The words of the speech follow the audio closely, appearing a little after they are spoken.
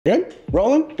Good?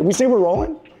 Rolling? Did we say we're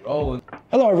rolling? Rolling.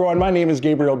 Hello everyone, my name is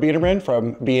Gabriel Biderman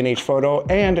from B&H Photo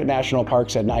and National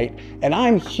Parks at Night, and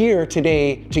I'm here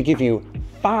today to give you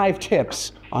 5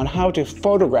 tips on how to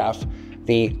photograph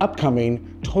the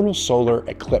upcoming total solar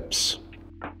eclipse.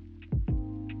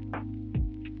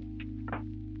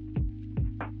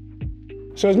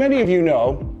 So as many of you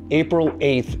know, April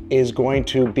 8th is going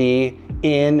to be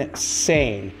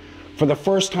insane. For the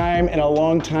first time in a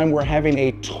long time, we're having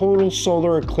a total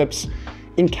solar eclipse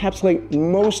encapsulate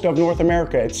most of North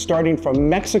America. It's starting from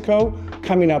Mexico,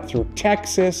 coming up through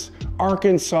Texas,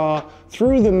 Arkansas,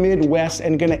 through the Midwest,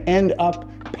 and gonna end up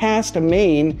past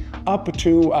Maine, up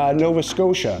to Nova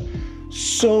Scotia.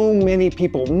 So many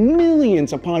people,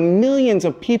 millions upon millions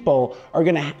of people are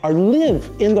live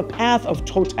in the path of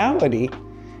totality,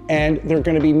 and there are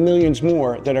gonna be millions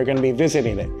more that are gonna be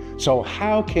visiting it. So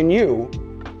how can you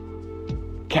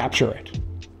capture it?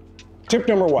 Tip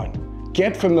number 1,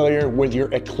 get familiar with your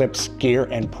eclipse gear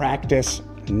and practice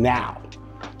now.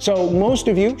 So most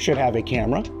of you should have a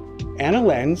camera and a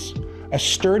lens, a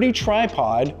sturdy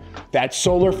tripod, that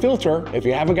solar filter. If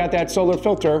you haven't got that solar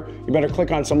filter, you better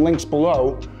click on some links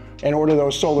below and order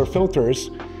those solar filters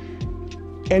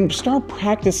and start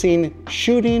practicing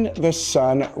shooting the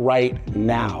sun right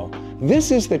now.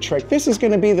 This is the trick. This is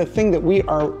going to be the thing that we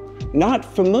are not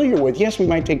familiar with. Yes, we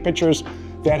might take pictures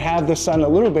that have the sun a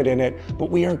little bit in it,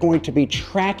 but we are going to be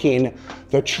tracking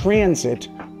the transit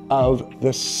of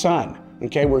the sun.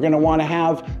 Okay, we're gonna wanna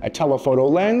have a telephoto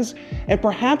lens, and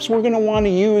perhaps we're gonna wanna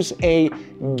use a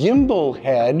gimbal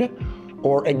head,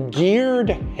 or a geared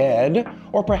head,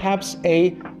 or perhaps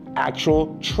a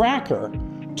actual tracker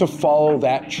to follow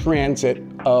that transit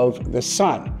of the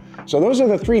sun. So those are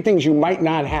the 3 things you might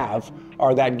not have,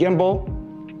 are that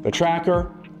gimbal, the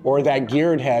tracker, or that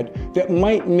geared head that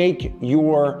might make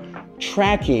your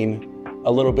tracking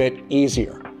a little bit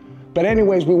easier. But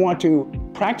anyways, we want to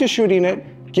practice shooting it,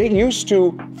 get used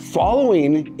to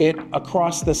following it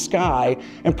across the sky,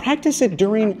 and practice it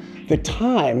during the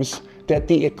times that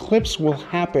the eclipse will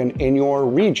happen in your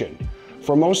region.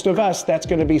 For most of us, that's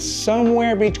gonna be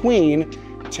somewhere between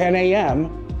 10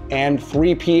 a.m. and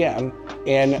 3 p.m.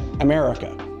 in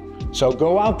America. So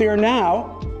go out there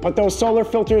now, put those solar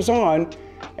filters on,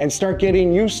 and start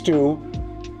getting used to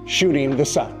shooting the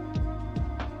sun.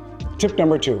 Tip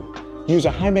number 2, use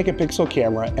a high megapixel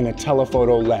camera and a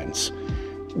telephoto lens.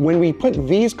 When we put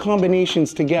these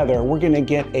combinations together, we're gonna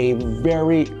get a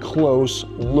very close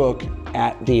look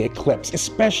at the eclipse,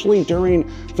 especially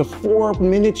during the 4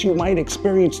 minutes you might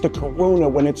experience the corona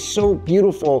when it's so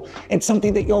beautiful and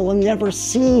something that you'll never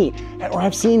see or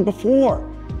have seen before.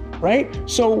 Right?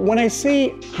 So when I say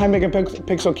high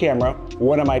megapixel camera,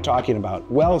 what am I talking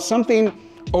about? Well, something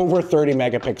over 30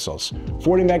 megapixels,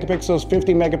 40 megapixels,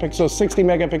 50 megapixels, 60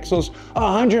 megapixels,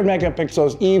 100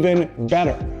 megapixels, even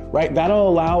better, right? That'll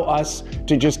allow us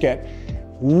to just get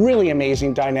really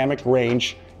amazing dynamic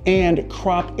range and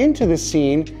crop into the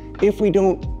scene if we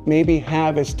don't maybe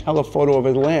have as telephoto of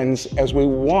a lens as we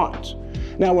want.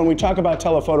 Now, when we talk about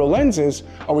telephoto lenses,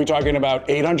 are we talking about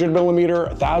 800 millimeter,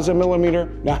 1000 millimeter?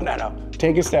 No.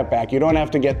 Take a step back. You don't have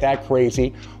to get that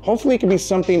crazy. Hopefully it can be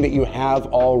something that you have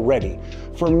already.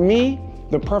 For me,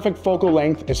 the perfect focal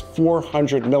length is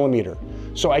 400 millimeter.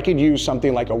 So I could use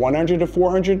something like a 100 to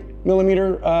 400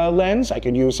 millimeter lens. I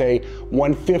could use a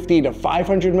 150 to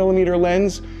 500 millimeter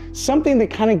lens, something that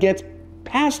kind of gets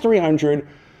past 300.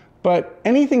 But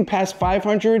anything past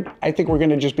 500, I think we're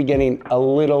gonna just be getting a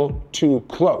little too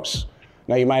close.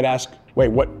 Now you might ask, wait,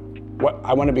 what?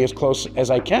 I wanna be as close as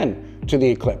I can to the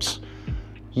eclipse.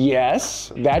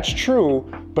 Yes, that's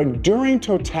true, but during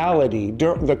totality,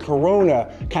 the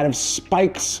corona kind of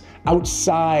spikes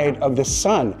outside of the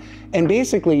sun. And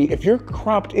basically, if you're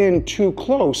cropped in too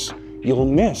close, you'll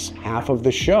miss half of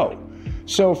the show.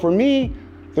 So for me,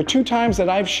 the 2 times that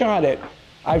I've shot it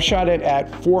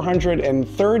at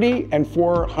 430 and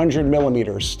 400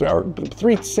 millimeters, or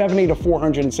 370 to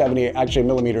 470 actually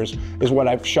millimeters is what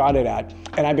I've shot it at.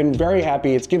 And I've been very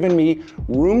happy. It's given me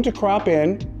room to crop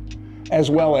in, as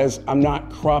well as I'm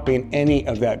not cropping any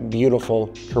of that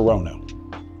beautiful corona.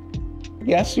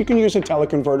 Yes, you can use a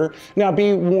teleconverter. Now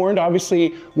be warned,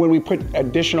 obviously, when we put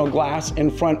additional glass in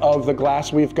front of the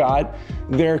glass we've got,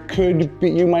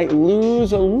 you might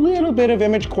lose a little bit of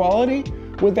image quality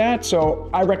with that. So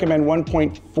I recommend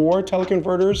 1.4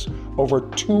 teleconverters over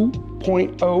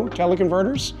 2.0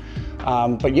 teleconverters.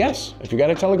 But yes, if you got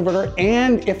a teleconverter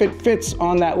and if it fits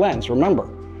on that lens, remember,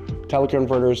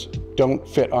 teleconverters don't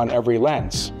fit on every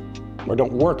lens or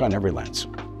don't work on every lens.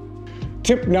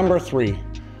 Tip number 3,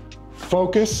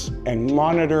 focus and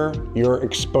monitor your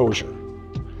exposure.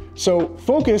 So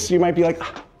focus, you might be like,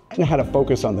 I know how to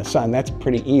focus on the sun. That's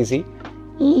pretty easy.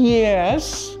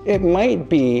 Yes, it might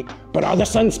be, but are the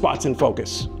sunspots in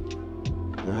focus?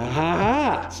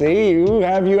 Aha, see,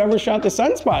 have you ever shot the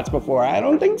sunspots before? I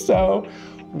don't think so.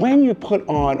 When you put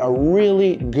on a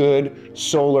really good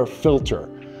solar filter,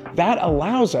 that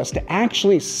allows us to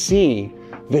actually see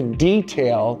the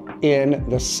detail in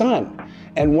the sun.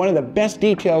 And one of the best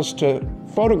details to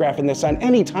photograph in the sun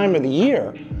any time of the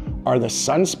year are the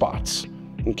sunspots,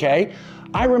 okay?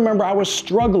 I remember I was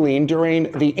struggling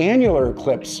during the annular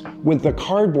eclipse with the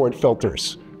cardboard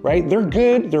filters, right? They're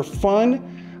good, they're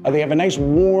fun, they have a nice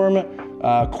warm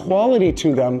quality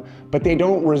to them, but they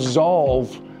don't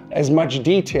resolve as much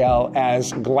detail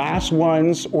as glass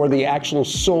ones or the actual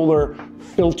solar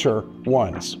filter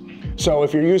ones. So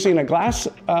if you're using a glass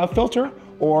filter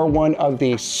or one of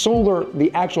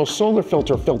the actual solar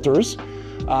filter filters,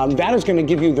 that is going to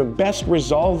give you the best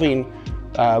resolving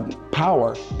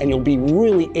power, and you'll be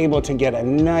really able to get a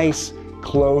nice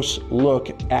close look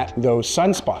at those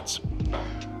sunspots.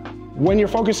 When you're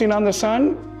focusing on the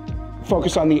sun,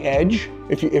 focus on the edge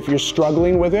if you're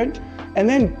struggling with it. And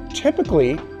then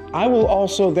typically, I will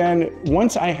also then,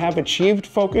 once I have achieved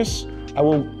focus, I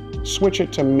will switch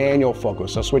it to manual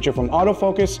focus. I'll switch it from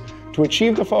autofocus to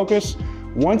achieve the focus.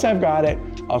 Once I've got it,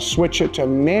 I'll switch it to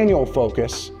manual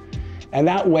focus. And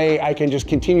that way I can just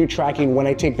continue tracking when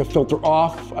I take the filter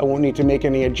off. I won't need to make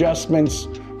any adjustments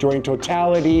during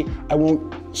totality. I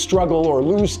won't struggle or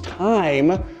lose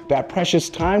time, that precious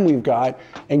time we've got,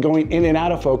 and going in and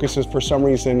out of focus is for some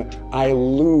reason I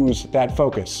lose that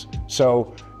focus.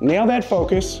 So nail that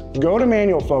focus, go to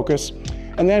manual focus,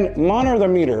 and then monitor the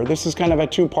meter. This is kind of a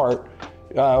two-part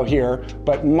here,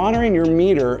 but monitoring your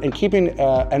meter and keeping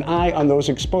an eye on those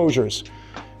exposures.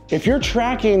 If you're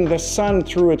tracking the sun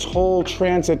through its whole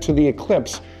transit to the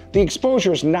eclipse, the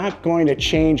exposure is not going to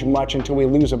change much until we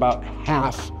lose about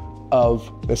half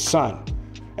of the sun.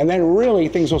 And then really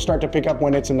things will start to pick up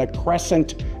when it's in the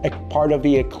crescent part of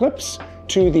the eclipse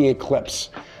to the eclipse.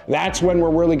 That's when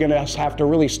we're really gonna have to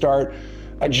really start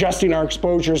adjusting our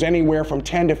exposures anywhere from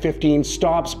 10 to 15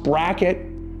 stops, bracket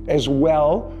as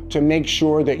well, to make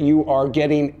sure that you are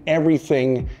getting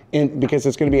everything in, because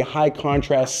it's going to be a high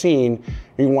contrast scene.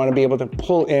 You want to be able to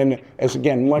pull in as,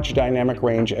 again, much dynamic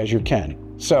range as you can.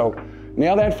 So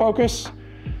nail that focus,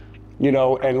 you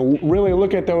know, and really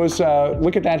look at those,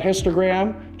 look at that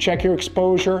histogram, check your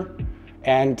exposure,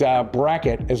 and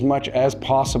bracket as much as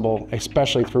possible,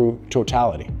 especially through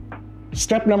totality.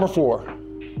 Step number 4,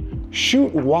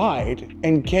 shoot wide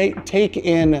and take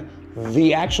in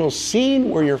the actual scene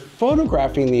where you're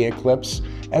photographing the eclipse,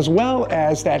 as well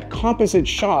as that composite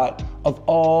shot of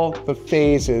all the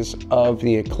phases of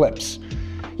the eclipse.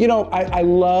 You know, I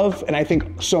love, and I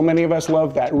think so many of us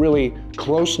love, that really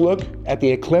close look at the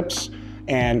eclipse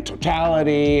and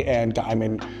totality and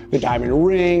the diamond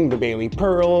ring, the Bailey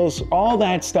pearls, all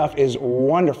that stuff is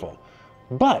wonderful.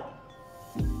 But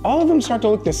all of them start to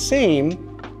look the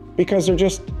same because they're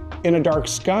just in a dark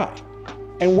sky.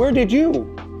 And where did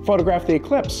you photograph the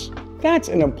eclipse? That's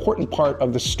an important part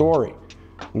of the story.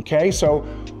 Okay, so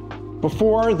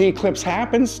before the eclipse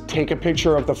happens, take a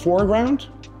picture of the foreground,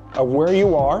 of where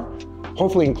you are,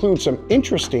 hopefully include some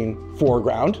interesting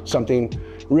foreground, something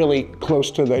really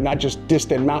close to the, not just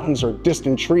distant mountains or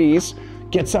distant trees.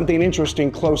 Get something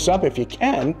interesting close up if you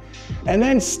can, and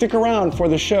then stick around for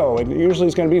the show. It usually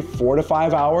is going to be 4 to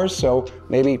 5 hours, so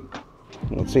maybe,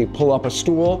 let's see, pull up a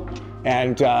stool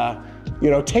and you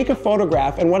know, take a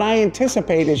photograph. And what I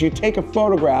anticipate is you take a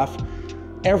photograph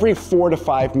every 4 to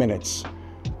 5 minutes.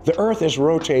 The Earth is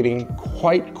rotating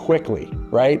quite quickly,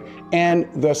 right?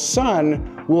 And the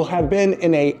sun will have been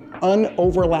in a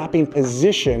unoverlapping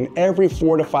position every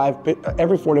 4 to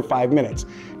 5 minutes.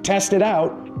 Test it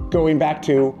out, going back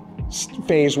to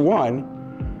phase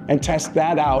 1, and test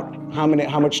that out, how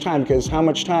much time, because how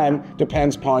much time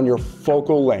depends upon your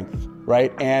focal length,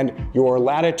 right? And your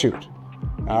latitude.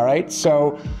 All right,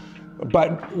 so,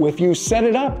 but if you set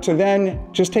it up to then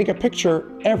just take a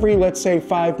picture every, let's say,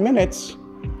 5 minutes,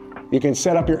 you can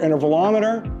set up your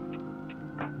intervalometer,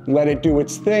 let it do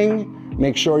its thing,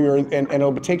 make sure and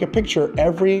it'll take a picture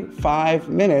every 5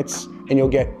 minutes, and you'll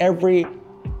get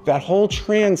that whole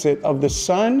transit of the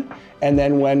sun, and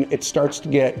then when it starts to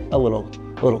get a little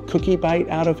cookie bite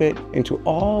out of it into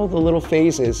all the little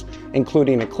phases,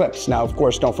 including eclipse. Now, of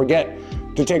course, don't forget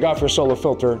to take off your solar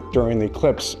filter during the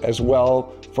eclipse as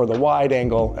well, for the wide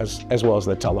angle as well as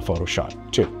the telephoto shot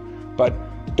too. But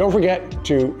don't forget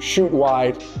to shoot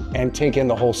wide and take in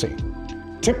the whole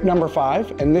scene. Tip number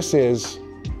 5, and this is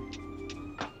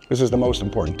the most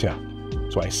important tip,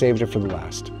 so I saved it for the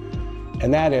last,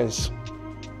 and that is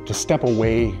to step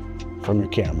away from your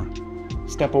camera.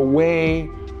 Step away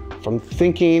from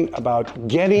thinking about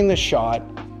getting the shot,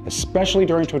 especially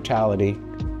during totality,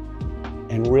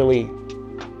 and really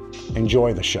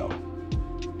enjoy the show.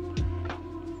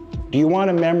 Do you want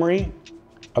a memory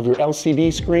of your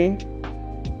LCD screen,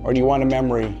 or do you want a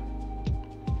memory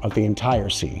of the entire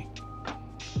scene?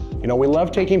 You know, we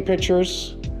love taking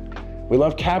pictures, we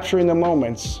love capturing the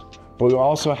moments, but we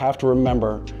also have to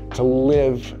remember to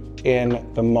live in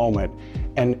the moment.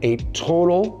 And a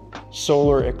total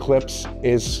solar eclipse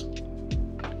it's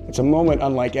a moment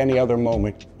unlike any other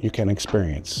moment you can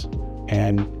experience.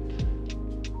 And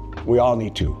we all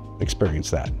need to experience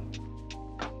that.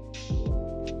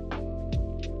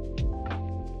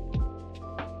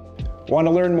 Want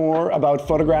to learn more about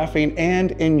photographing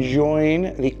and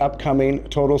enjoying the upcoming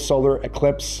total solar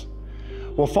eclipse?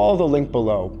 Well, follow the link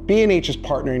below. B&H is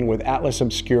partnering with Atlas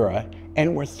Obscura,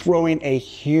 and we're throwing a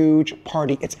huge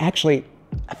party. It's actually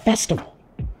a festival.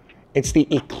 It's the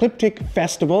Ecliptic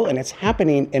Festival, and it's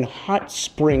happening in Hot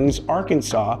Springs,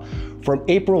 Arkansas from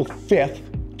April 5th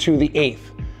to the 8th.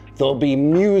 There'll be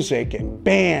music and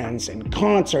bands and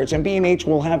concerts, and B&H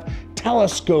will have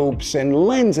telescopes and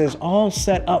lenses all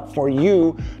set up for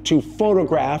you to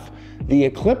photograph the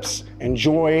eclipse,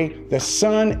 enjoy the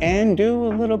sun, and do a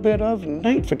little bit of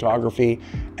night photography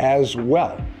as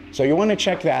well. So you want to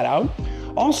check that out.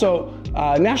 Also,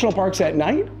 National Parks at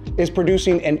Night is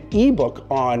producing an ebook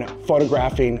on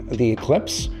photographing the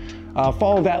eclipse.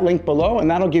 Follow that link below,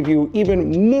 and that'll give you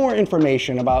even more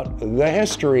information about the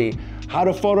history, how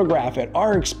to photograph it,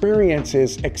 our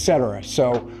experiences, etc.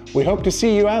 So we hope to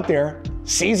see you out there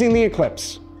seizing the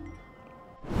eclipse.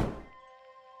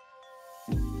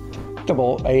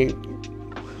 A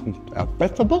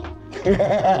festival?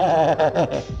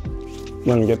 Let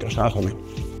me get this off of me.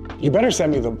 You better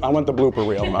send me I want the blooper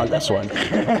reel on this one.